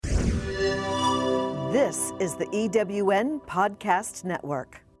This is the EWN Podcast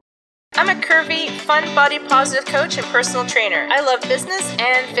Network. I'm a curvy, fun, body-positive coach and personal trainer. I love business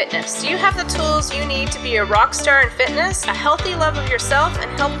and fitness. Do you have the tools you need to be a rock star in fitness? A healthy love of yourself and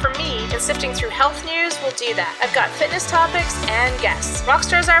help from me in sifting through health news will do that. I've got fitness topics and guests. Rock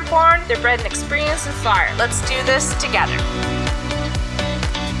stars aren't born, they're bred in experience and fire. Let's do this together.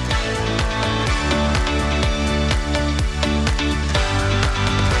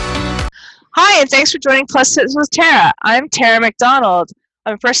 Hi, and thanks for joining Plus Fitness with Tara. I'm Tara McDonald.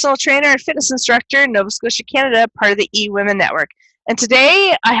 I'm a personal trainer and fitness instructor in Nova Scotia, Canada, part of the eWomenNetwork. And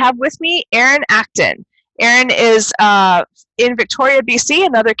today I have with me Erin Acton. Erin is in Victoria, BC,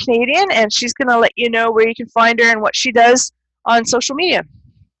 another Canadian, and she's going to let you know where you can find her and what she does on social media.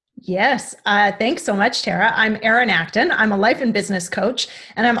 Yes, thanks so much, Tara. I'm Erin Acton. I'm a life and business coach,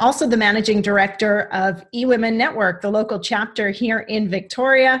 and I'm also the managing director of eWomenNetwork, the local chapter here in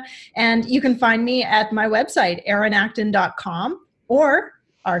Victoria. And you can find me at my website, erinacton.com, or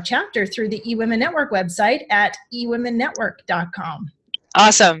our chapter through the eWomenNetwork website at eWomenNetwork.com.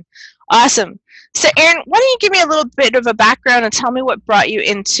 Awesome. So, Erin, why don't you give me a little bit of a background and tell me what brought you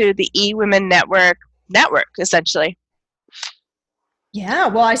into the eWomenNetwork essentially? Yeah,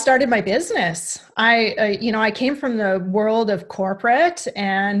 well, I started my business. I came from the world of corporate,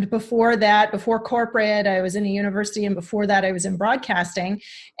 and before corporate, I was in a university, and before that, I was in broadcasting.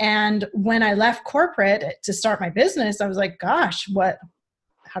 And when I left corporate to start my business, I was like, gosh,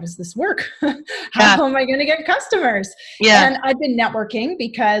 how does this work? How am I going to get customers? Yeah. And I've been networking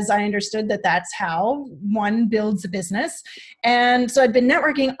because I understood that that's how one builds a business. And so I'd been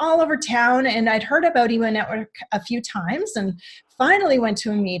networking all over town, and I'd heard about eWomenNetwork a few times and finally went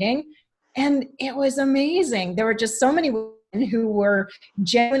to a meeting, and it was amazing. There were just so many women who were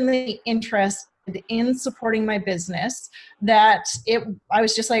genuinely interested in supporting my business that I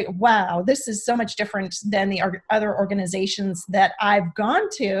was just like, wow, this is so much different than the other organizations that I've gone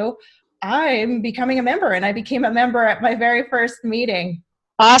to. I'm becoming a member, and I became a member at my very first meeting.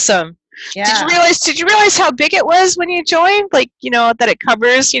 Awesome. Yeah. Did you realize how big it was when you joined? Like, that it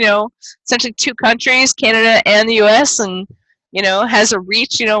covers, essentially two countries, Canada and the US, and, has a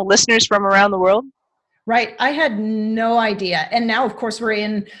reach, listeners from around the world? Right. I had no idea. And now, of course, we're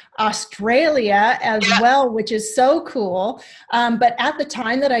in Australia as well, which is so cool. But at the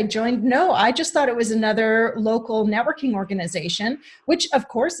time that I joined, no, I just thought it was another local networking organization, which, of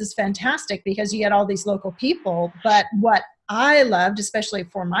course, is fantastic because you get all these local people. But what I loved, especially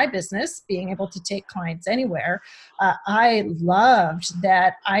for my business, being able to take clients anywhere, I loved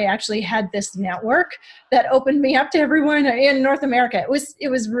that I actually had this network that opened me up to everyone in North America. It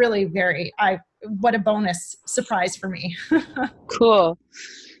was really what a bonus surprise for me. Cool.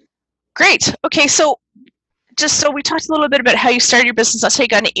 Great. Okay, so we talked a little bit about how you started your business. Let's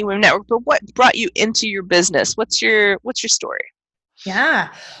take on the eWomenNetwork, but what brought you into your business? What's your story?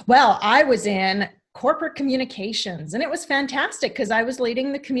 Yeah. Well, I was in corporate communications, and it was fantastic because I was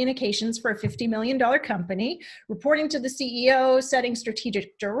leading the communications for a $50 million company, reporting to the CEO, setting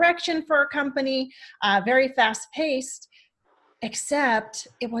strategic direction for a company, very fast-paced, except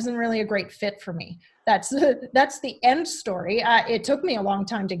it wasn't really a great fit for me. That's the end story. It took me a long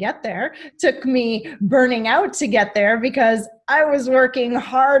time to get there. It took me burning out to get there because I was working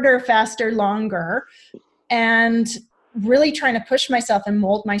harder, faster, longer, and really trying to push myself and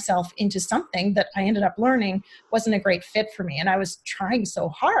mold myself into something that I ended up learning wasn't a great fit for me. And I was trying so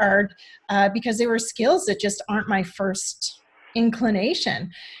hard because they were skills that just aren't my first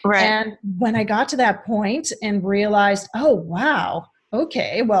inclination. Right. And when I got to that point and realized, oh, wow,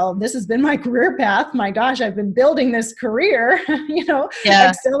 okay, well, this has been my career path. My gosh, I've been building this career,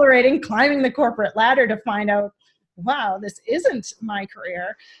 accelerating, climbing the corporate ladder to find out, wow, this isn't my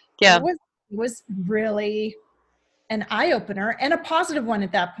career. Yeah. It was really an eye-opener and a positive one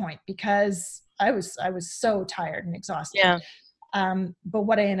at that point because I was so tired and exhausted. Yeah. But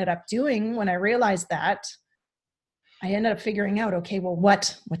what I ended up doing when I realized that, I ended up figuring out, okay, well,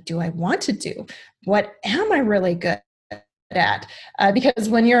 what do I want to do? What am I really good at? Because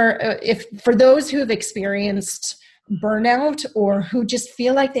when for those who have experienced burnout or who just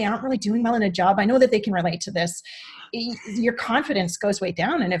feel like they aren't really doing well in a job, I know that they can relate to this. Your confidence goes way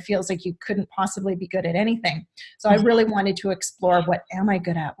down and it feels like you couldn't possibly be good at anything. So I really wanted to explore, what am I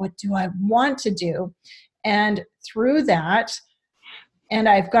good at? What do I want to do? And through that, and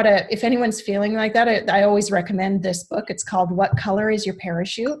if anyone's feeling like that, I always recommend this book. It's called What Color is Your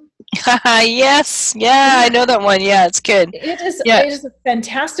Parachute? Yes. Yeah, I know that one. Yeah, it's good. It is a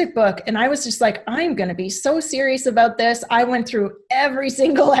fantastic book. And I was just like, I'm going to be so serious about this. I went through every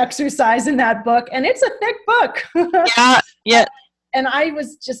single exercise in that book, and it's a thick book. Yeah. and I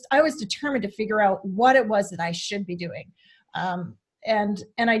was determined to figure out what it was that I should be doing. And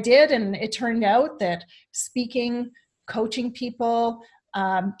I did, and it turned out that speaking, coaching people,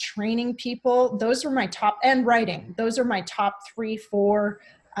 training people, those were my top, and writing, those are my top 3-4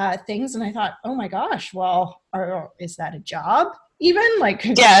 things. And I thought, oh my gosh, well, is that a job? Even like,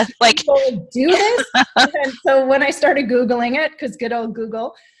 Yeah, like people do this. And so when I started Googling it, because good old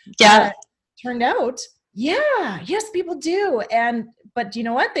Google, turned out, yes, people do. But you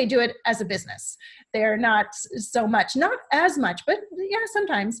know what? They do it as a business. They're not as much, but yeah,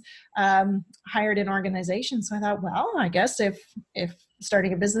 sometimes hired in organizations. So I thought, well, I guess if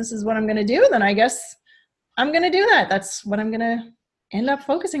starting a business is what I'm going to do, then I guess I'm going to do that. That's what I'm going to end up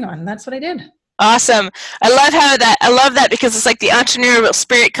focusing on. That's what I did. Awesome. I love that because it's like the entrepreneurial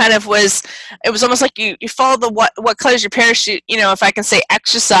spirit kind of was, it was almost like you follow the what colors your parachute, if I can say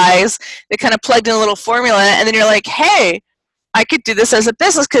exercise, they kind of plugged in a little formula, and then you're like, hey, I could do this as a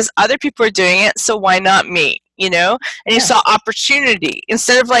business because other people are doing it, so why not me? And you saw opportunity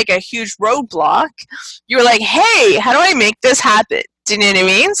instead of like a huge roadblock. You were like, hey, how do I make this happen? Do you know what I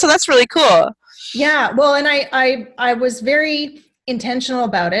mean? So that's really cool. Yeah. Well, and I was very intentional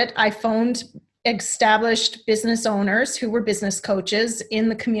about it. I phoned established business owners who were business coaches in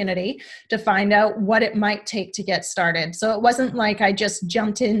the community to find out what it might take to get started. So it wasn't like I just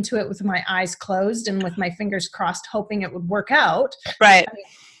jumped into it with my eyes closed and with my fingers crossed, hoping it would work out. Right.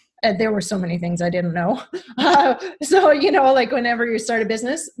 There were so many things I didn't know. So, like whenever you start a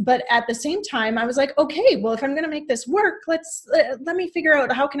business, but at the same time, I was like, okay, well, if I'm going to make this work, let me figure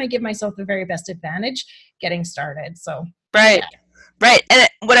out how can I give myself the very best advantage getting started. So, right. Yeah. Right. And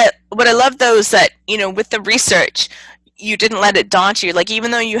what I love though is that, with the research, you didn't let it daunt you. Like,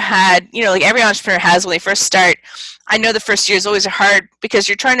 even though you had, like every entrepreneur has when they first start, I know the first year is always hard because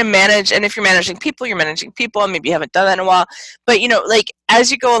you're trying to manage, and if you're managing people, and maybe you haven't done that in a while. But, like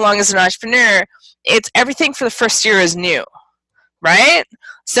as you go along as an entrepreneur, it's everything for the first year is new, right?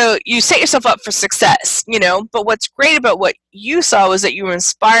 So you set yourself up for success, but what's great about what you saw was that you were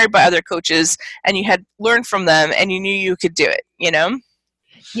inspired by other coaches and you had learned from them and you knew you could do it,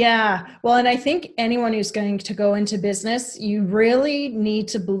 Yeah. Well, and I think anyone who's going to go into business, you really need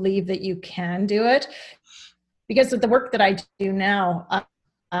to believe that you can do it, because with the work that I do now,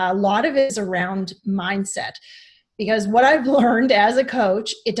 a lot of it is around mindset. Because what I've learned as a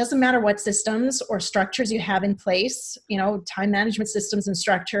coach, it doesn't matter what systems or structures you have in place, time management systems and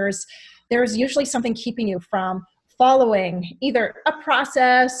structures, there's usually something keeping you from following either a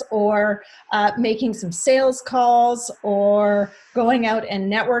process or making some sales calls or going out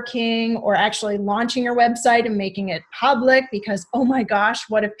and networking or actually launching your website and making it public because, oh my gosh,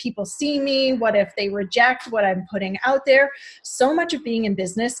 what if people see me? What if they reject what I'm putting out there? So much of being in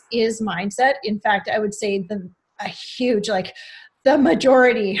business is mindset. In fact, I would say a huge, the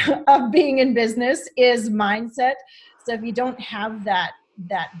majority of being in business is mindset. So if you don't have that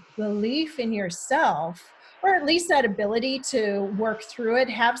belief in yourself, or at least that ability to work through it,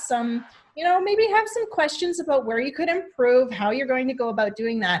 have some, maybe have some questions about where you could improve, how you're going to go about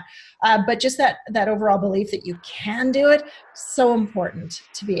doing that. But just that overall belief that you can do it, so important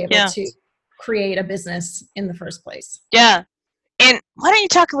to be able to create a business in the first place. Yeah. And why don't you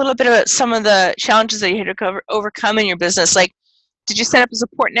talk a little bit about some of the challenges that you had to overcome in your business? Like, did you set up a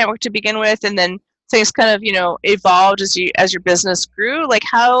support network to begin with, and then things kind of, evolved as your business grew? Like,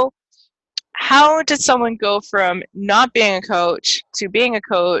 how did someone go from not being a coach to being a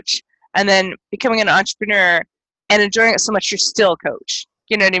coach, and then becoming an entrepreneur and enjoying it so much you're still a coach?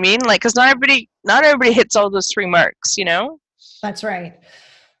 You know what I mean? Like, because not everybody hits all those 3 marks. That's right.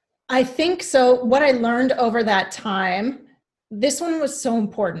 I think so. What I learned over that time, this one was so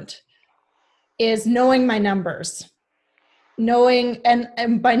important, is knowing my numbers.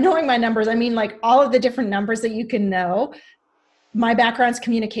 And by knowing my numbers, I mean like all of the different numbers that you can know. My background's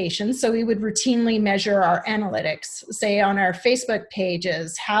communication, so we would routinely measure our analytics, say on our Facebook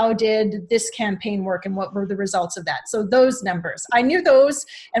pages, how did this campaign work and what were the results of that? So those numbers, I knew those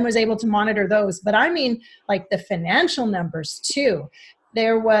and was able to monitor those, but I mean like the financial numbers too.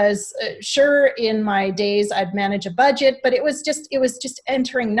 There was, sure, in my days, I'd manage a budget, but it was just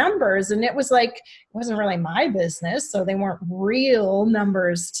entering numbers, and it was like, it wasn't really my business, so they weren't real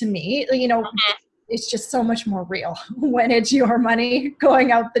numbers to me. It's just so much more real when it's your money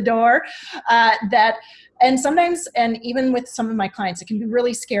going out the door. And sometimes, and even with some of my clients, it can be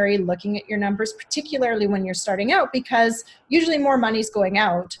really scary looking at your numbers, particularly when you're starting out, because usually more money's going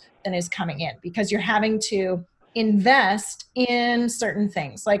out than is coming in, because you're having to invest in certain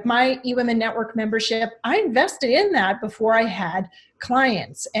things. Like my eWomenNetwork membership, I invested in that before I had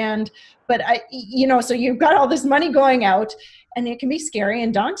clients. But so you've got all this money going out, And it can be scary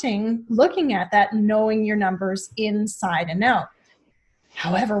and daunting looking at that, knowing your numbers inside and out.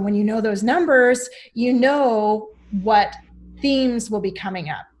 However, when you know those numbers, you know what themes will be coming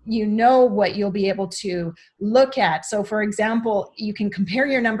up. You know what you'll be able to look at. So for example, you can compare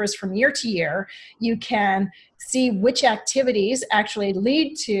your numbers from year to year. You can see which activities actually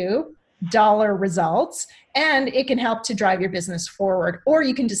lead to dollar results, and it can help to drive your business forward. Or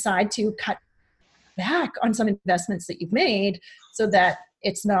you can decide to cut back on some investments that you've made so that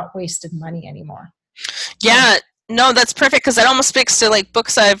it's not wasted money anymore. Yeah, no, that's perfect, because that almost speaks to like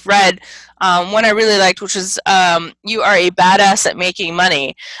books I've read. One I really liked, which was You Are a Badass at Making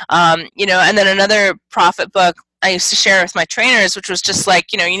Money. You know, and then another profit book I used to share with my trainers, which was just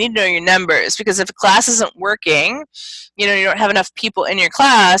like, you know, you need to know your numbers, because if a class isn't working, you know, you don't have enough people in your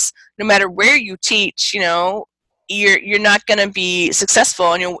class, no matter where you teach, you know, you're not going to be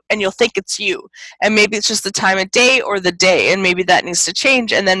successful, and you'll think it's you, and maybe it's just the time of day or the day, and maybe that needs to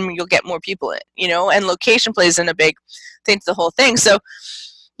change, and then you'll get more people in, you know, and location plays in a big thing to the whole thing. So,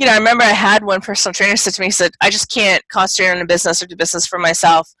 you know, I remember I had one personal trainer said to me, he said, I just can't concentrate on a business or do business for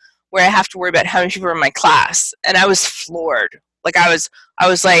myself where I have to worry about how many people are in my class. And I was floored. Like I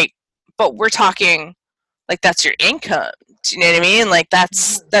was like, but we're talking like that's your income. Do you know what I mean? Like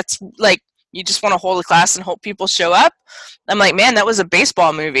that's like, you just want to hold a class and hope people show up. I'm like, man, that was a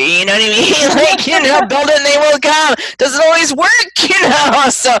baseball movie. You know what I mean? Like, you know, build it and they will come. Doesn't always work, you know?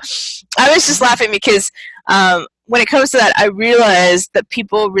 So I was just laughing because when it comes to that, I realized that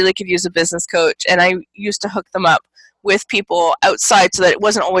people really could use a business coach, and I used to hook them up with people outside so that it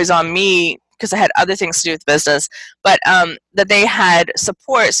wasn't always on me because I had other things to do with business, but that they had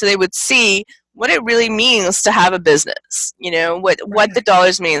support so they would see what it really means to have a business, you know, what the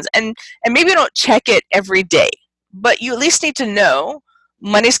dollars means. And maybe you don't check it every day, but you at least need to know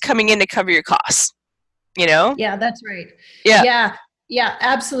money's coming in to cover your costs, you know? Yeah, that's right. Yeah. Yeah,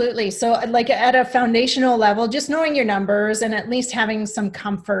 absolutely. So like at a foundational level, just knowing your numbers and at least having some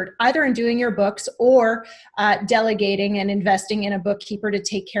comfort either in doing your books or delegating and investing in a bookkeeper to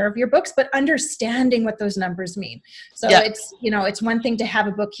take care of your books, but understanding what those numbers mean. So it's, you know, it's one thing to have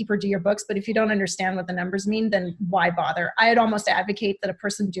a bookkeeper do your books, but if you don't understand what the numbers mean, then why bother? I'd almost advocate that a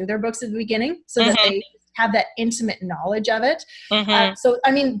person do their books at the beginning so that they have that intimate knowledge of it. So,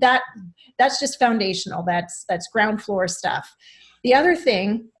 I mean, that's just foundational. That's ground floor stuff. The other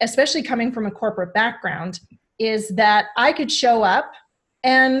thing, especially coming from a corporate background, is that I could show up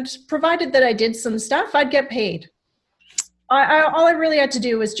and provided that I did some stuff, I'd get paid. All I really had to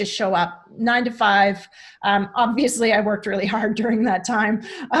do was just show up 9 to 5. Obviously, I worked really hard during that time.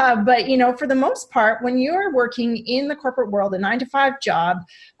 But, you know, for the most part, when you're working in the corporate world, a 9 to 5 job,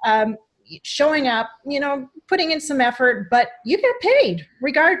 showing up, you know, putting in some effort, but you get paid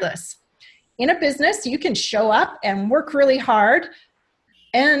regardless. In a business, you can show up and work really hard.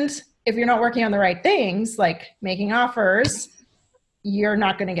 And if you're not working on the right things, like making offers, you're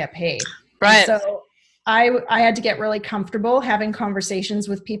not going to get paid. Right. So I had to get really comfortable having conversations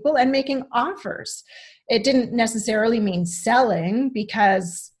with people and making offers. It didn't necessarily mean selling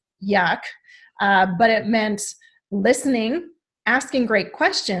because yuck, but it meant listening, asking great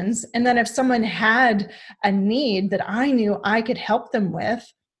questions. And then if someone had a need that I knew I could help them with,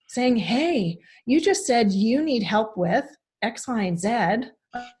 saying, hey, you just said you need help with X, Y, and Z,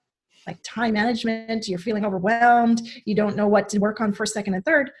 like time management, you're feeling overwhelmed, you don't know what to work on first, second, and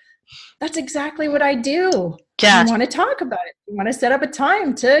third. That's exactly what I do. Yeah. You want to talk about it. You want to set up a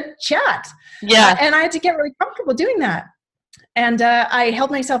time to chat. Yeah. And I had to get really comfortable doing that. And I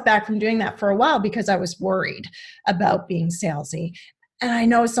held myself back from doing that for a while because I was worried about being salesy. And I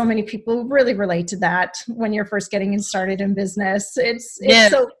know so many people really relate to that when you're first getting started in business. It's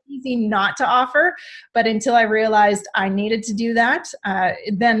so easy not to offer, but until I realized I needed to do that,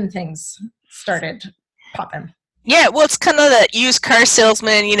 then things started popping. Yeah, well, it's kind of that used car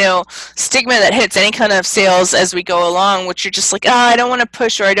salesman, you know, stigma that hits any kind of sales as we go along, which you're just like, I don't want to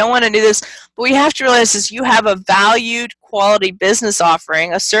push or I don't want to do this. But what you have to realize is you have a valued quality business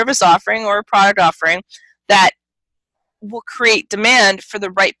offering, a service offering, or a product offering that will create demand for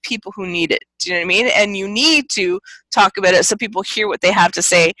the right people who need it. Do you know what I mean? And you need to talk about it so people hear what they have to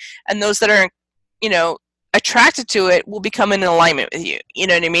say. And those that are, you know, attracted to it will become in alignment with you. You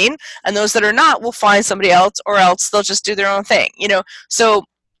know what I mean? And those that are not will find somebody else, or else they'll just do their own thing. You know, so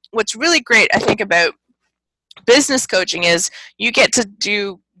what's really great, I think, about business coaching is you get to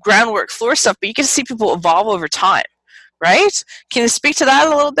do groundwork, floor stuff, but you get to see people evolve over time, right? Can you speak to that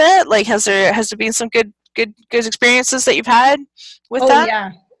a little bit? Like, has there been some good experiences that you've had with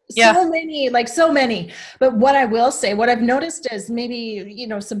that? Yeah. So many, like so many. But what I will say, what I've noticed is maybe,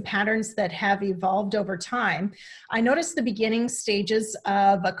 some patterns that have evolved over time. I noticed the beginning stages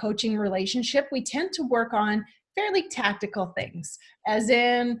of a coaching relationship, we tend to work on fairly tactical things, as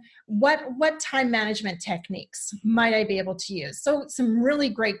in what time management techniques might I be able to use? So some really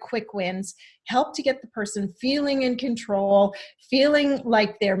great quick wins help to get the person feeling in control, feeling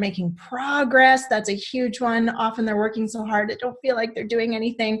like they're making progress. That's a huge one. Often they're working so hard they don't feel like they're doing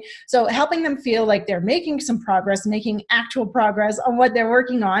anything. So helping them feel like they're making some progress, making actual progress on what they're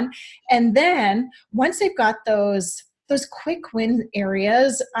working on. And then once they've got those quick win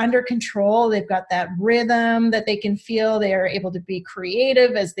areas under control, they've got that rhythm that they can feel, they're able to be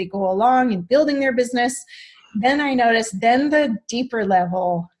creative as they go along in building their business. Then I notice the deeper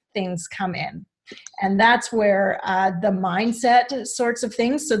level things come in. And that's where the mindset sorts of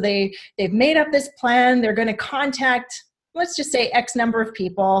things. So they've made up this plan. They're going to contact, let's just say, X number of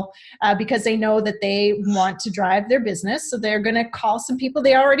people because they know that they want to drive their business. So they're going to call some people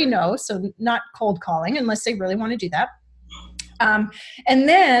they already know. So not cold calling unless they really want to do that. And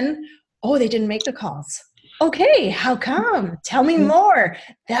then, they didn't make the calls. Okay, how come? Tell me more.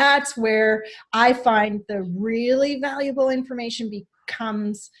 That's where I find the really valuable information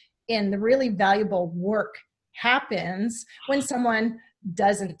becomes in. The really valuable work happens when someone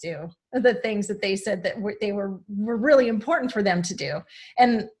doesn't do the things that they said that they were really important for them to do.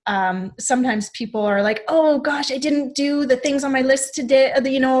 And sometimes people are like, oh gosh, I didn't do the things on my list today,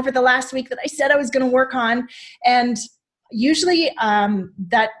 over the last week that I said I was going to work on. And usually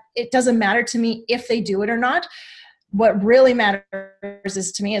that it doesn't matter to me if they do it or not. What really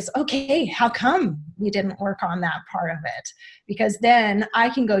matters to me is, okay, how come you didn't work on that part of it? Because then I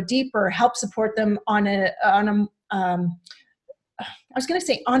can go deeper, help support them on that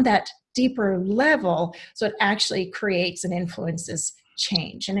deeper level. So it actually creates and influences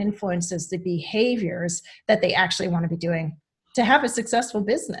change and influences the behaviors that they actually want to be doing to have a successful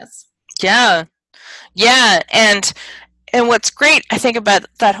business. Yeah. And what's great, I think, about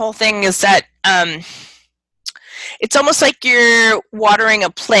that whole thing is that it's almost like you're watering a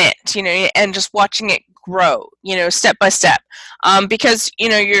plant, and just watching it grow, step by step. Because, you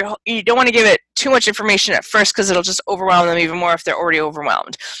don't want to give it too much information at first because it'll just overwhelm them even more if they're already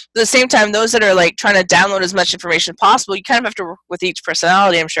overwhelmed. At the same time, those that are like trying to download as much information as possible, you kind of have to work with each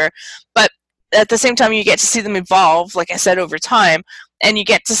personality, I'm sure. But at the same time, you get to see them evolve, like I said, over time, and you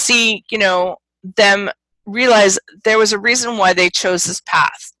get to see, them realize there was a reason why they chose this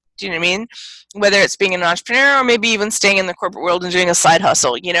path. Do you know what I mean? Whether it's being an entrepreneur or maybe even staying in the corporate world and doing a side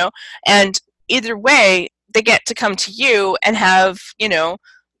hustle, and either way, they get to come to you and have,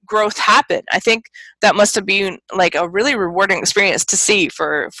 growth happen. I think that must have been like a really rewarding experience to see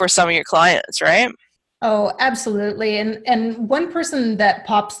for some of your clients, right? Oh, absolutely. And one person that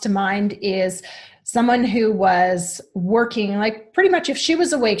pops to mind is someone who was working, like pretty much if she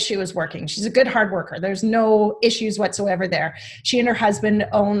was awake, she was working. She's a good hard worker. There's no issues whatsoever there. She and her husband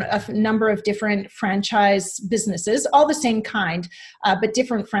own a number of different franchise businesses, all the same kind, but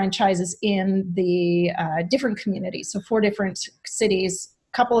different franchises in the different communities. So 4 different cities,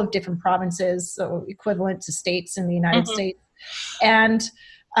 a couple of different provinces, so equivalent to states in the United States. And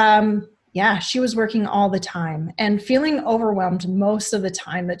she was working all the time and feeling overwhelmed most of the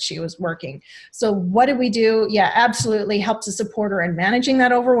time that she was working. So what did we do? Yeah, absolutely help to support her in managing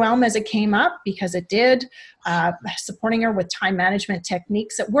that overwhelm as it came up, because it did. Supporting her with time management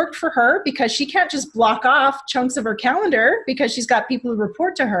techniques that worked for her, because she can't just block off chunks of her calendar because she's got people who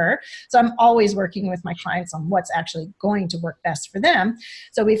report to her. So I'm always working with my clients on what's actually going to work best for them.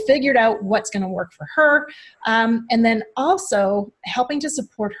 So we figured out what's going to work for her. And then also helping to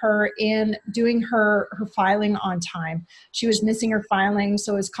support her in doing her filing on time. She was missing her filing,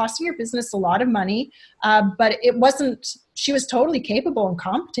 so it was costing her business a lot of money, but it wasn't. She was totally capable and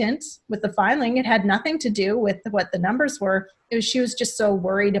competent with the filing. It had nothing to do with what the numbers were. She was just so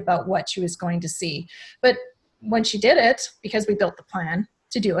worried about what she was going to see. But when she did it, because we built the plan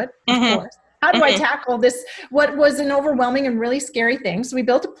to do it, of course, how do I tackle this, what was an overwhelming and really scary thing? So we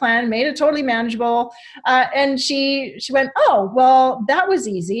built a plan, made it totally manageable. And she went, oh, well, that was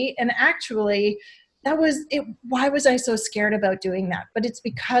easy. And actually, that was it. Why was I so scared about doing that? But it's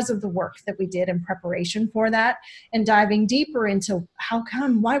because of the work that we did in preparation for that and diving deeper into how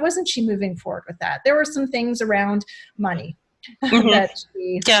come, why wasn't she moving forward with that? There were some things around money that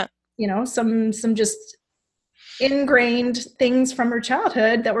she, some just ingrained things from her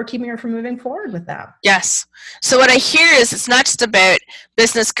childhood that were keeping her from moving forward with that. Yes. So what I hear is it's not just about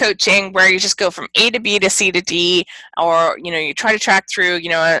business coaching where you just go from A to B to C to D, or, you try to track through,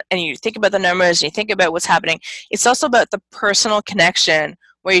 and you think about the numbers and you think about what's happening. It's also about the personal connection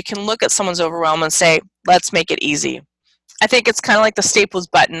where you can look at someone's overwhelm and say, let's make it easy. I think it's kind of like the Staples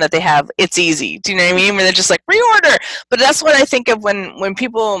button that they have, it's easy. Do you know what I mean? Where they're just like, reorder. But that's what I think of when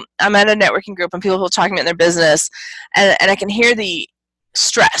people, I'm at a networking group and people are talking about their business, and I can hear the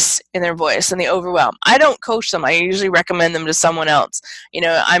stress in their voice and the overwhelm. I don't coach them. I usually recommend them to someone else.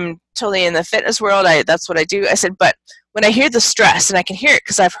 I'm totally in the fitness world. That's what I do. I said, but when I hear the stress, and I can hear it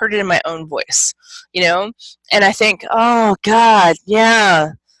because I've heard it in my own voice, and I think, oh God,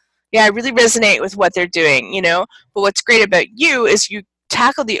 yeah, I really resonate with what they're doing, But what's great about you is you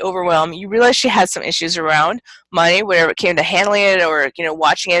tackle the overwhelm. You realize she had some issues around money, whatever it came to handling it or,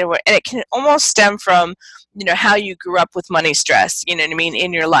 watching it. And it can almost stem from, how you grew up with money stress, you know what I mean,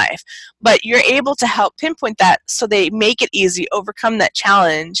 in your life. But you're able to help pinpoint that so they make it easy, overcome that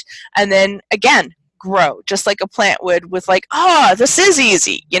challenge, and then, again, grow, just like a plant would with like, oh, this is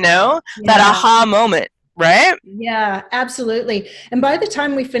easy, that aha moment. Right? Yeah, absolutely. And by the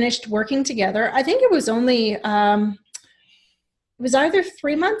time we finished working together, I think it was only, it was either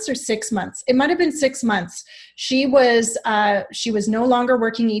 3 months or 6 months. It might have been 6 months. She was no longer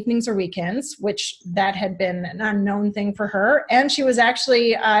working evenings or weekends, which that had been an unknown thing for her. And she was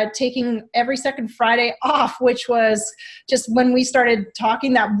actually taking every second Friday off, which was just when we started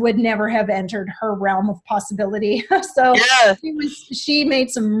talking, that would never have entered her realm of possibility. So yeah. She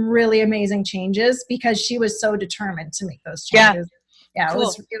made some really amazing changes because she was so determined to make those changes. Yeah,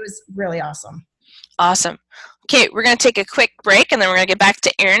 cool. It was really awesome. Awesome. Okay, we're going to take a quick break, and then we're going to get back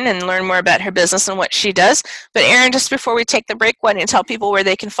to Erin and learn more about her business and what she does. But Erin, just before we take the break, why don't you tell people where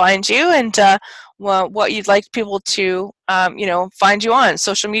they can find you and what you'd like people to, find you on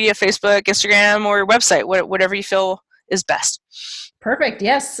social media, Facebook, Instagram, or website, whatever you feel is best. Perfect.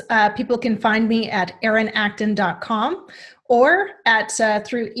 Yes. People can find me at erinacton.com or at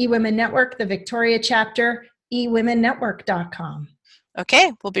through eWomenNetwork, the Victoria chapter, eWomenNetwork.com.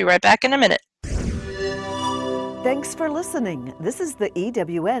 Okay, we'll be right back in a minute. Thanks for listening. This is the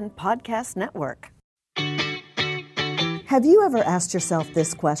EWN Podcast Network. Have you ever asked yourself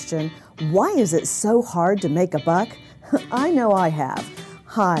this question? Why is it so hard to make a buck? I know I have.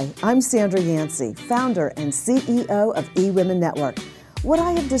 Hi, I'm Sandra Yancey, founder and CEO of eWomenNetwork. What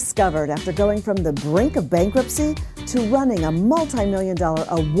I have discovered after going from the brink of bankruptcy to running a multi-million-dollar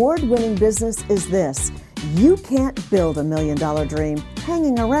award-winning business is this. You can't build $1 million dream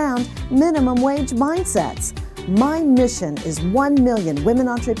hanging around minimum wage mindsets. My mission is 1 million women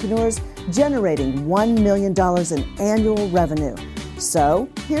entrepreneurs generating $1 million in annual revenue. So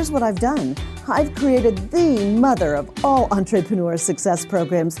here's what I've done. I've created the mother of all entrepreneur success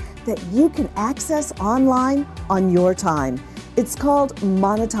programs that you can access online on your time. It's called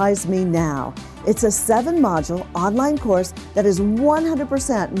Monetize Me Now. It's a 7-module online course that is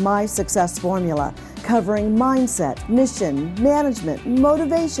 100% my success formula, covering mindset, mission, management,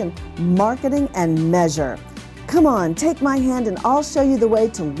 motivation, marketing, and measure. Come on, take my hand and I'll show you the way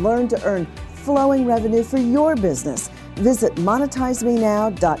to learn to earn flowing revenue for your business. Visit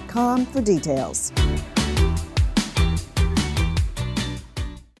monetizemenow.com for details.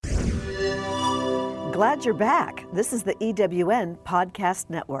 Glad you're back. This is the EWN Podcast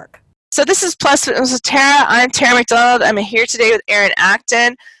Network. So this is Plus Fitness with Tara. I'm Tara McDonald. I'm here today with Erin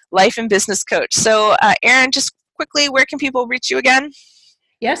Acton, life and business coach. So Erin, just quickly, where can people reach you again?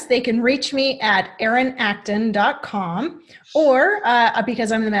 Yes, they can reach me at erinacton.com or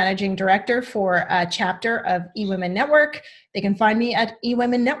because I'm the managing director for a chapter of eWomenNetwork, they can find me at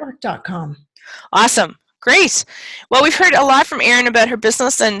eWomenNetwork.com. Awesome. Great. Well, we've heard a lot from Erin about her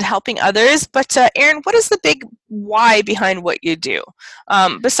business and helping others, but Erin, what is the big why behind what you do?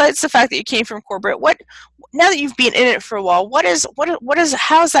 Besides the fact that you came from corporate, now that you've been in it for a while, how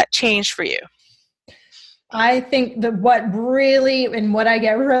has that changed for you? I think that what I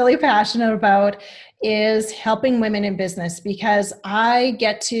get really passionate about is helping women in business, because I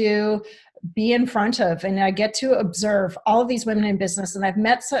get to be in front of and I get to observe all of these women in business, and I've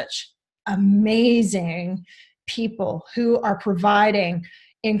met such amazing people who are providing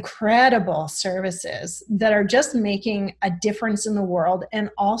incredible services that are just making a difference in the world. And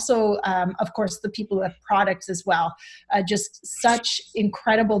also, of course, the people who have products as well, just such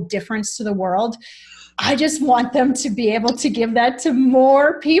incredible difference to the world. I just want them to be able to give that to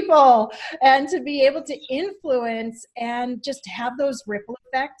more people and to be able to influence and just have those ripple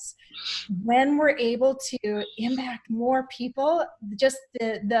effects. When we're able to impact more people, just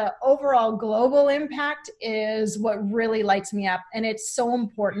the overall global impact is what really lights me up. And it's so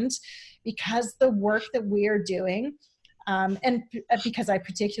important because the work that we are doing, because I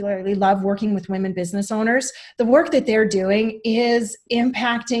particularly love working with women business owners, the work that they're doing is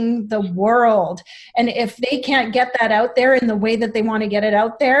impacting the world. And if they can't get that out there in the way that they want to get it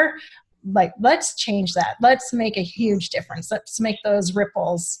out there, like, let's change that. Let's make a huge difference. Let's make those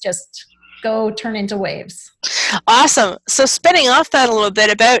ripples just go turn into waves. Awesome. So spinning off that a little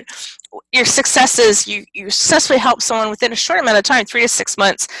bit about your successes, you successfully helped someone within a short amount of time, 3 to 6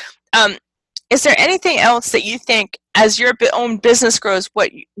 months. Is there anything else that you think, as your own business grows,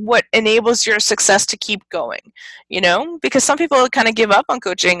 what enables your success to keep going? Because some people kind of give up on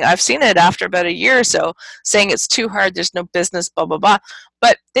coaching. I've seen it after about a year or so, saying it's too hard, there's no business, blah, blah, blah.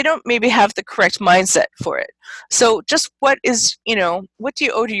 But they don't maybe have the correct mindset for it. So just what do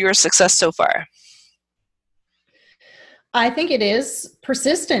you owe to your success so far? I think it is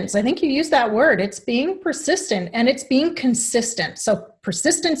persistence. I think you used that word. It's being persistent and it's being consistent. So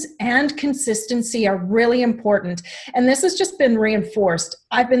persistence and consistency are really important. And this has just been reinforced.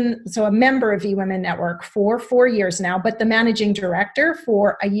 I've been a member of eWomenNetwork for 4 years now, but the managing director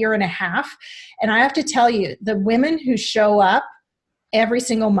for a year and a half. And I have to tell you, the women who show up every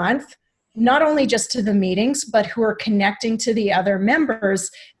single month, not only just to the meetings, but who are connecting to the other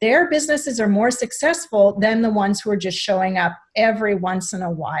members, their businesses are more successful than the ones who are just showing up every once in a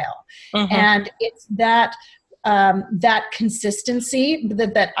while. Mm-hmm. And it's that consistency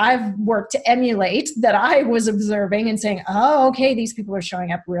that I've worked to emulate, that I was observing and saying, oh, okay, these people are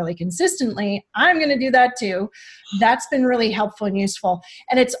showing up really consistently. I'm going to do that too. That's been really helpful and useful.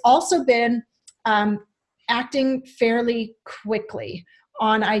 And it's also been acting fairly quickly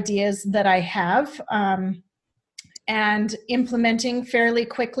on ideas that I have, and implementing fairly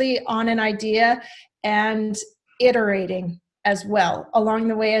quickly on an idea and iterating as well along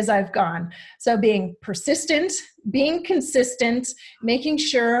the way as I've gone. So being persistent, being consistent, making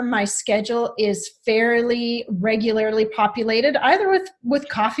sure my schedule is fairly regularly populated, either with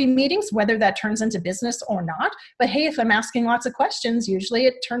coffee meetings, whether that turns into business or not. But hey, if I'm asking lots of questions, usually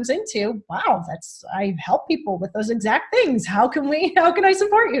it turns into, wow, I help people with those exact things. How can I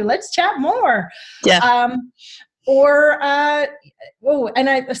support you? Let's chat more. Yeah. I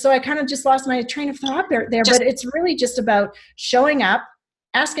kind of just lost my train of thought there, but it's really just about showing up,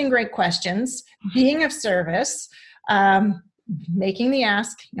 asking great questions, being of service, making the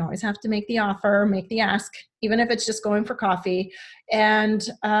ask. You always have to make the offer, make the ask, even if it's just going for coffee. And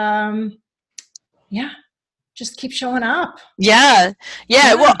just keep showing up. Yeah.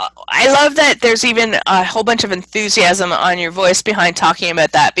 Well, I love that there's even a whole bunch of enthusiasm on your voice behind talking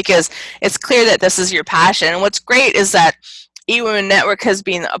about that, because it's clear that this is your passion. And what's great is that eWomenNetwork has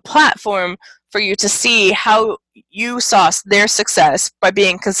been a platform for you to see how you saw their success by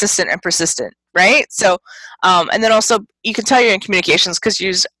being consistent and persistent, right? So, and then also you can tell you're in communications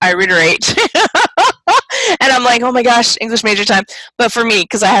because I reiterate. And I'm like, oh my gosh, English major time. But for me,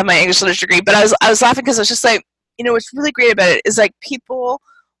 because I have my English literature degree, but I was laughing because I was just like, what's really great about it is like people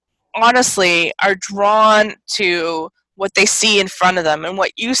honestly are drawn to what they see in front of them. And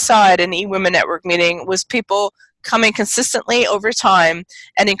what you saw at an eWomenNetwork meeting was people coming consistently over time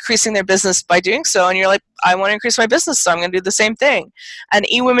and increasing their business by doing so. And you're like, I want to increase my business, so I'm going to do the same thing. And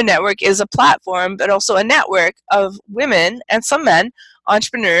eWomenNetwork is a platform, but also a network of women and some men,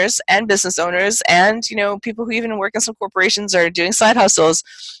 entrepreneurs and business owners, and people who even work in some corporations or doing side hustles,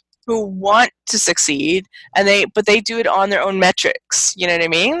 who want to succeed, but they do it on their own metrics. You know what I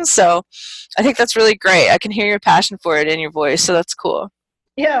mean? So I think that's really great. I can hear your passion for it in your voice, so that's cool.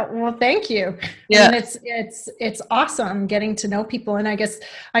 Yeah, well, thank you. Yeah, and it's awesome getting to know people, and I guess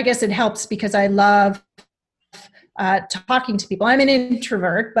it helps because I love talking to people. I'm an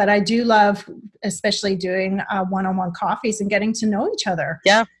introvert, but I do love, especially doing one-on-one coffees and getting to know each other.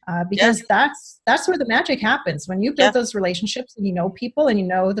 Yeah, because that's where the magic happens. When you build those relationships and you know people and you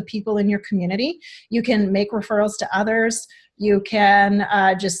know the people in your community, you can make referrals to others. You can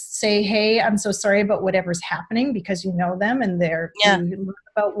just say, hey, I'm so sorry about whatever's happening, because you know them and you learn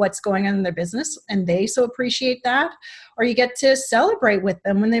about what's going on in their business and they so appreciate that. Or you get to celebrate with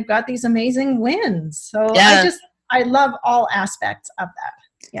them when they've got these amazing wins. So I love all aspects of that.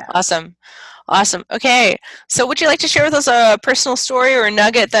 Yeah. Awesome. Okay. So would you like to share with us a personal story or a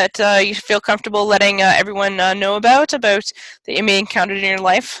nugget that you feel comfortable letting everyone know about that you may encounter in your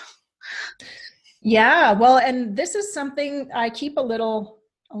life? Yeah, well, and this is something I keep a little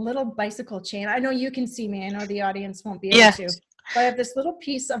bicycle chain. I know you can see me. I know the audience won't be able to. But I have this little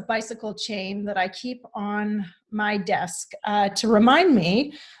piece of bicycle chain that I keep on my desk to remind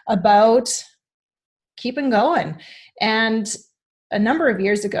me about keeping going. And a number of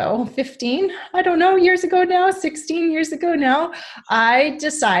years ago, 15, I don't know, years ago now, 16 years ago now, I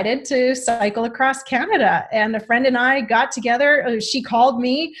decided to cycle across Canada. And a friend and I got together. She called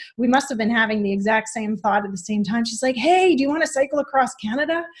me. We must have been having the exact same thought at the same time. She's like, hey, do you want to cycle across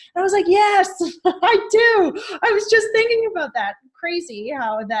Canada? And I was like, yes, I do. I was just thinking about that. Crazy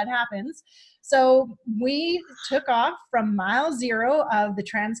how that happens. So we took off from mile zero of the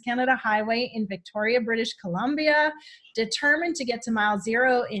Trans-Canada Highway in Victoria, British Columbia, determined to get to mile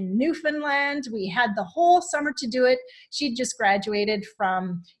zero in Newfoundland. We had the whole summer to do it. She just graduated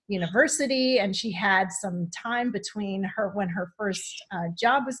from university and she had some time between when her first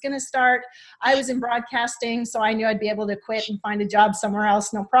job was going to start. I was in broadcasting, so I knew I'd be able to quit and find a job somewhere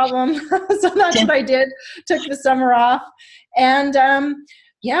else, no problem. So that's what I did, took the summer off. And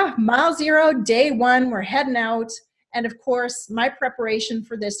mile zero, day one, we're heading out. And of course, my preparation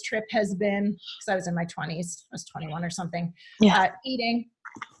for this trip has been, because I was in my 20s, I was 21 or something, eating.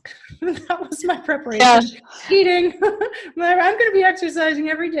 That was my preparation. Yeah. Eating. I'm going to be exercising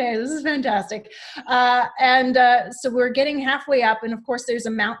every day. This is fantastic. So we're getting halfway up. And of course, there's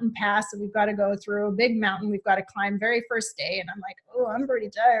a mountain pass that we've got to go through, a big mountain we've got to climb very first day. And I'm like, oh, I'm pretty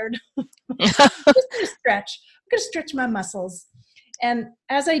tired. I'm just going to stretch. I'm going to stretch my muscles. And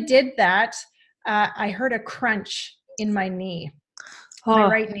as I did that, I heard a crunch in my knee, my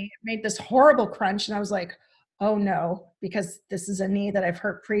right knee. It made this horrible crunch. And I was like, oh no, because this is a knee that I've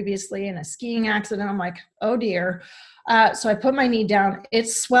hurt previously in a skiing accident. I'm like, oh dear. So I put my knee down. It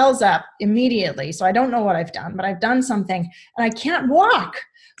swells up immediately. So I don't know what I've done, but I've done something and I can't walk.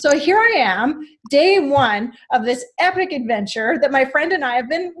 So here I am, day one of this epic adventure that my friend and I we've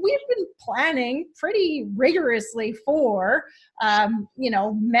been planning pretty rigorously for,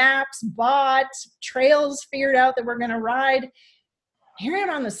 maps, bought, trails figured out that we're going to ride. Here I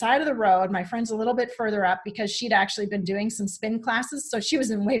am on the side of the road. My friend's a little bit further up because she'd actually been doing some spin classes. So she was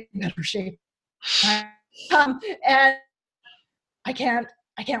in way better shape. And I can't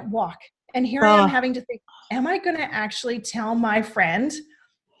walk. And here I am having to think, am I going to actually tell my friend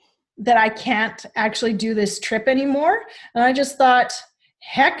that I can't actually do this trip anymore? And I just thought,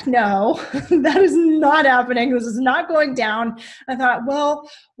 heck no, that is not happening. This is not going down. I thought, well,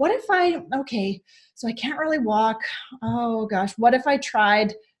 what if so I can't really walk. Oh gosh, what if I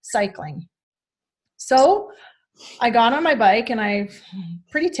tried cycling? So I got on my bike and I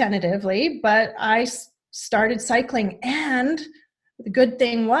pretty tentatively, but I started cycling. And the good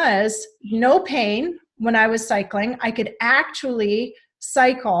thing was no pain when I was cycling. I could actually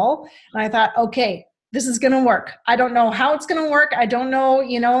cycle. And I thought, okay, this is going to work. I don't know how it's going to work. I don't know,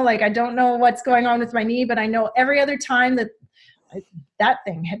 I don't know what's going on with my knee, but I know every other time that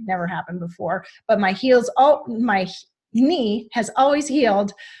thing had never happened before, but my knee has always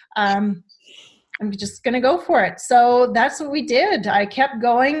healed. I'm just going to go for it. So that's what we did. I kept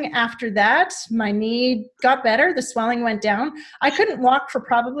going after that. My knee got better. The swelling went down. I couldn't walk for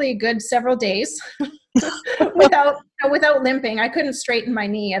probably a good several days without limping. I couldn't straighten my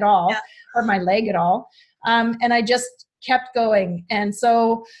knee at all or my leg at all. And I just kept going. And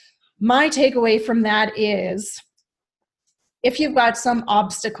so my takeaway from that is, if you've got some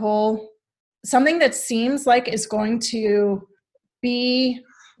obstacle, something that seems like is going to be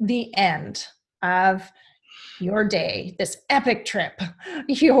the end of your day, this epic trip,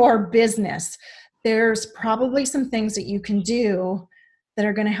 your business, there's probably some things that you can do that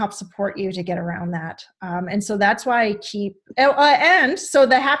are going to help support you to get around that. And so that's why I keep, and so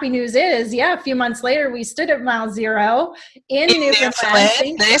the happy news is, a few months later, we stood at mile zero in Newfoundland,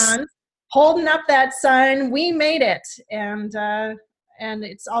 St. John's, holding up that sign. We made it. And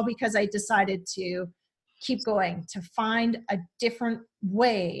it's all because I decided to keep going, to find a different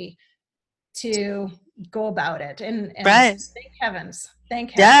way to go about it. And right. Thank heavens.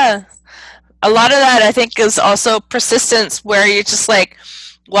 Yeah. A lot of that, I think, is also persistence, where you're just like,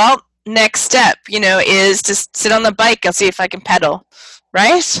 well, next step, is to sit on the bike and see if I can pedal,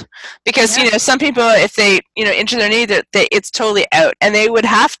 right? Because, some people, if they, injure their knee, it's totally out. And they would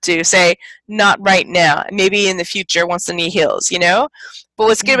have to say, not right now, maybe in the future once the knee heals, But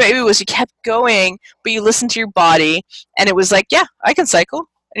what's good about you was you kept going, but you listened to your body, and it was like, yeah, I can cycle.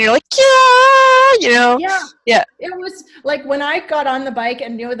 And you're like, Yeah. It was like when I got on the bike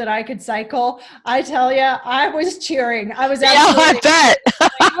and knew that I could cycle, I tell you, I was cheering. I was absolutely I bet.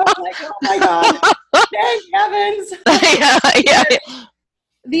 Oh my God. Thank heavens. Yeah.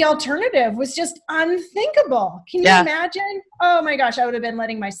 The alternative was just unthinkable. Can you imagine? Oh my gosh, I would have been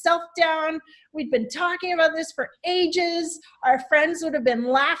letting myself down. We'd been talking about this for ages. Our friends would have been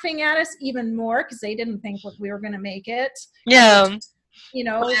laughing at us even more because they didn't think we were going to make it. Yeah.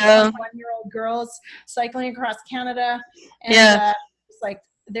 Yeah. 21-year-old girls cycling across Canada. And Yeah. it's like,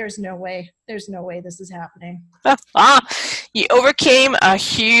 there's no way this is happening. You overcame a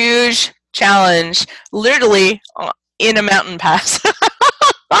huge challenge, literally in a mountain pass.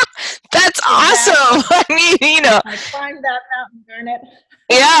 That's awesome. I mean, I climbed that mountain, darn it.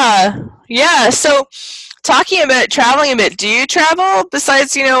 Yeah. So, talking about traveling a bit, do you travel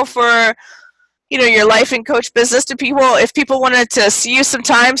besides, for, your life and coach business to people? If people wanted to see you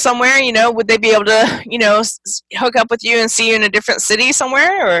sometime somewhere, would they be able to, hook up with you and see you in a different city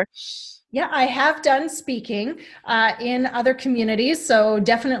somewhere, or? Yeah, I have done speaking in other communities, so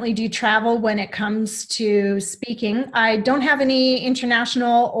definitely do travel when it comes to speaking. I don't have any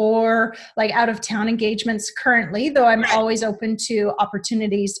international or like out of town engagements currently, though I'm always open to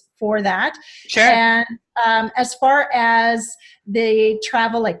opportunities for that. Sure. And as far as the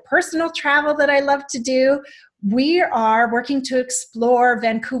travel, like personal travel that I love to do, we are working to explore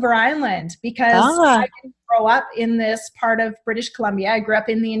Vancouver Island because I didn't grow up in this part of British Columbia. I grew up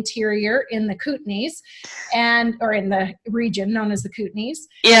in the interior in the Kootenays or in the region known as the Kootenays.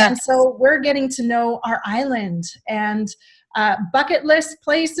 Yeah. And so we're getting to know our island and bucket list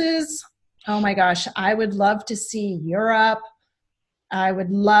places. Oh my gosh, I would love to see Europe. I would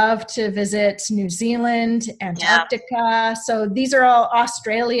love to visit New Zealand, Antarctica. Yeah. So these are all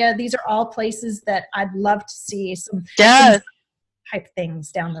Australia. These are all places that I'd love to see some type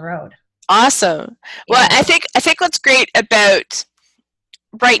things down the road. Awesome. Well, I think what's great about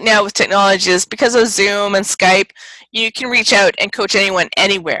right now with technology is because of Zoom and Skype, you can reach out and coach anyone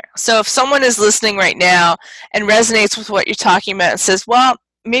anywhere. So if someone is listening right now and resonates with what you're talking about and says, well,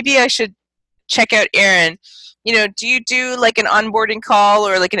 maybe I should check out Erin, do you do like an onboarding call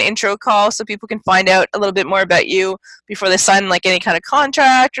or like an intro call so people can find out a little bit more about you before they sign like any kind of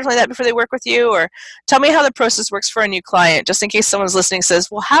contract or something like that before they work with you? Or tell me how the process works for a new client, just in case someone's listening and says,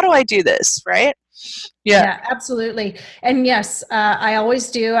 well, how do I do this, right? Yeah, absolutely. And yes, I always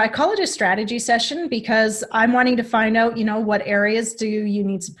do. I call it a strategy session because I'm wanting to find out, what areas do you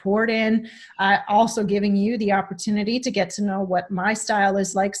need support in? Also giving you the opportunity to get to know what my style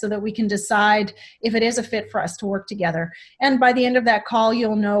is like so that we can decide if it is a fit for us to work together. And by the end of that call,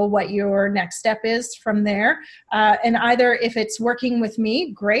 you'll know what your next step is from there. And either if it's working with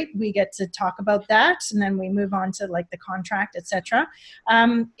me, great, we get to talk about that. And then we move on to like the contract, etc.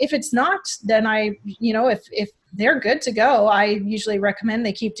 If it's not, then if they're good to go, I usually recommend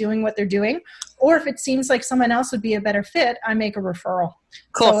they keep doing what they're doing. Or if it seems like someone else would be a better fit, I make a referral.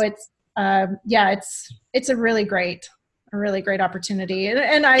 Cool. So it's a really great opportunity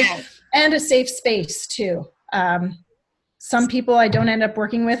and a safe space too. Some people I don't end up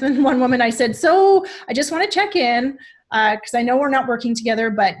working with, and one woman I said, so I just want to check in because I know we're not working together,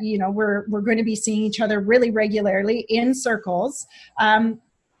 but we're going to be seeing each other really regularly in circles.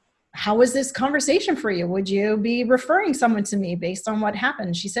 How was this conversation for you? Would you be referring someone to me based on what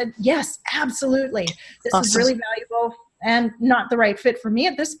happened? She said, yes, absolutely. This was really valuable and not the right fit for me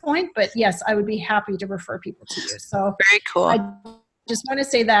at this point, but yes, I would be happy to refer people to you. So very cool. I just want to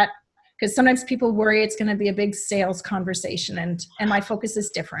say that because sometimes people worry it's going to be a big sales conversation and my focus is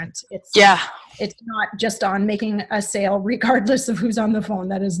different. It's not just on making a sale regardless of who's on the phone.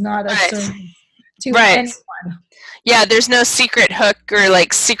 That is not a service to anyone. Yeah, there's no secret hook or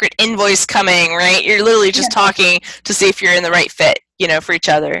like secret invoice coming, right? You're literally just talking to see if you're in the right fit, for each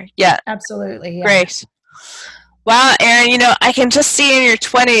other. Yeah. Absolutely. Yeah. Great. Wow, Erin, I can just see in your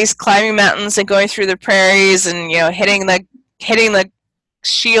 20s climbing mountains and going through the prairies and, hitting the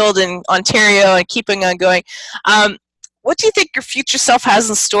shield in Ontario and keeping on going. What do you think your future self has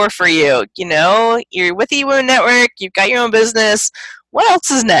in store for you? You're with eWomenNetwork, you've got your own business. What else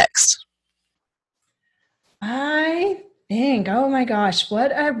is next? I think, oh my gosh,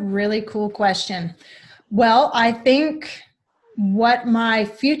 what a really cool question. Well, I think what my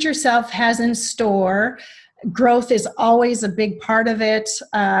future self has in store, growth is always a big part of it.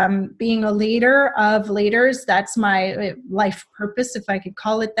 Being a leader of leaders, that's my life purpose, if I could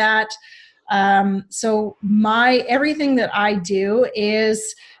call it that. So everything that I do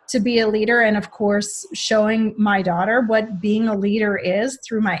is to be a leader and of course showing my daughter what being a leader is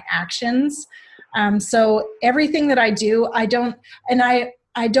through my actions. So everything that I do, I don't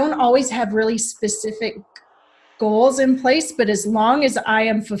always have really specific goals in place, but as long as I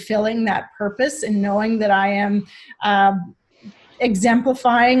am fulfilling that purpose and knowing that I am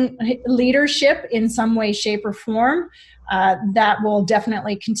exemplifying leadership in some way, shape, or form, that will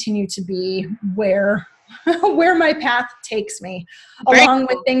definitely continue to be where my path takes me, along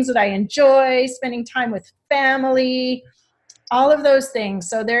with things that I enjoy, spending time with family, all of those things.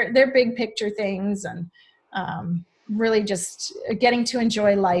 So they're big picture things, and really just getting to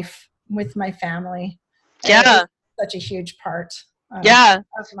enjoy life with my family. Yeah. Such a huge part of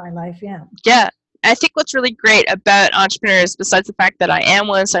my life. Yeah. Yeah. I think what's really great about entrepreneurs, besides the fact that I am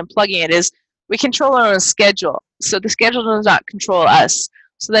one, so I'm plugging it, is we control our own schedule. So the schedule does not control us.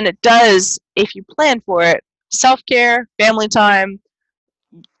 So then it does, if you plan for it, self-care, family time,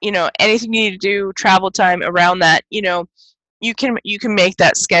 anything you need to do, travel time around that, you can make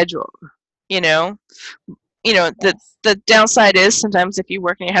that schedule, the downside is sometimes if you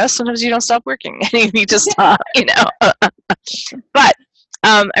work in your house, sometimes you don't stop working and you need to stop, But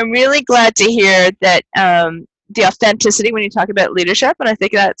I'm really glad to hear that the authenticity when you talk about leadership, and I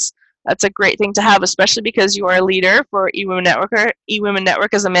think that's a great thing to have, especially because you are a leader for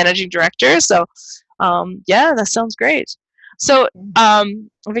eWomenNetwork as a managing director. So that sounds great. So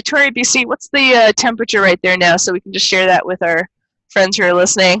Victoria, BC, what's the temperature right there now, so we can just share that with our friends who are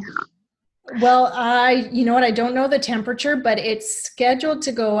listening? Well, I don't know the temperature, but it's scheduled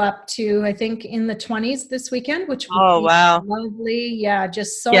to go up to, I think, in the 20s this weekend, which would be wow. lovely. Yeah,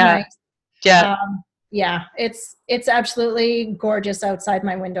 just so nice. Yeah. It's absolutely gorgeous outside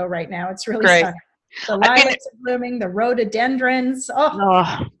my window right now. It's really great. stunning. The lilacs are blooming, the rhododendrons.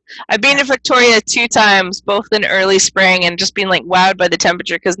 I've been to Victoria 2 times, both in early spring, and just been wowed by the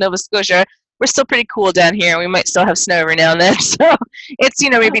temperature, because Nova Scotia, we're still pretty cool down here. We might still have snow every now and then. So it's,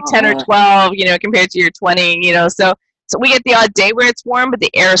 maybe 10 or 12, compared to your 20, so we get the odd day where it's warm, but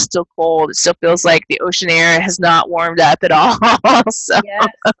the air is still cold. It still feels like the ocean air has not warmed up at all. So. Yes.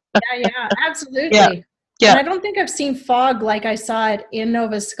 Yeah, absolutely. Yeah. And I don't think I've seen fog like I saw it in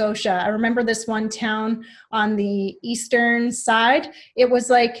Nova Scotia. I remember this one town on the eastern side. It was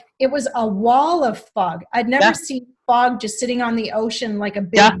a wall of fog. I'd never seen fog just sitting on the ocean like a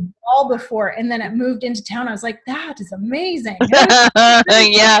big wall before. And then it moved into town. I was like, that is amazing.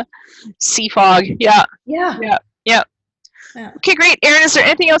 Yeah. Sea fog. Yeah. Okay, great. Erin, is there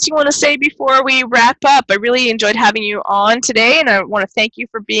anything else you want to say before we wrap up? I really enjoyed having you on today, and I want to thank you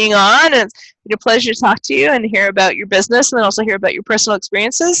for being on. And it's been a pleasure to talk to you and hear about your business, and then also hear about your personal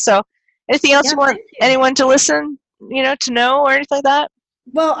experiences. So anything else you want anyone to listen, to know or anything like that?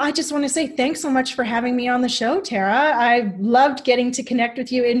 Well, I just want to say thanks so much for having me on the show, Tara. I loved getting to connect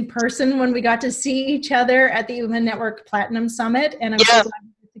with you in person when we got to see each other at the eWomenNetwork Platinum Summit, and I'm so glad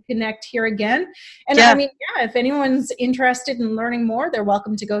to connect here again. And if anyone's interested in learning more, they're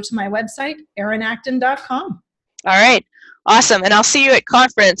welcome to go to my website, erinacton.com. All right. Awesome. And I'll see you at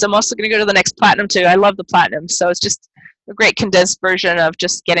conference. I'm also going to go to the next Platinum too. I love the Platinum. So it's just a great condensed version of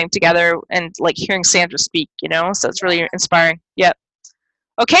just getting together and hearing Sandra speak, so it's really inspiring. Yep.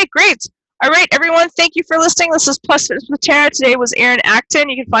 Okay, great. All right, everyone. Thank you for listening. This is Plus Fitness with Tara. Today was Erin Acton.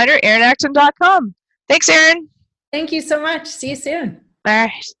 You can find her at erinacton.com. Thanks, Erin. Thank you so much. See you soon. All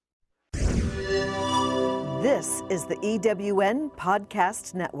right. This is the EWN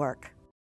Podcast Network.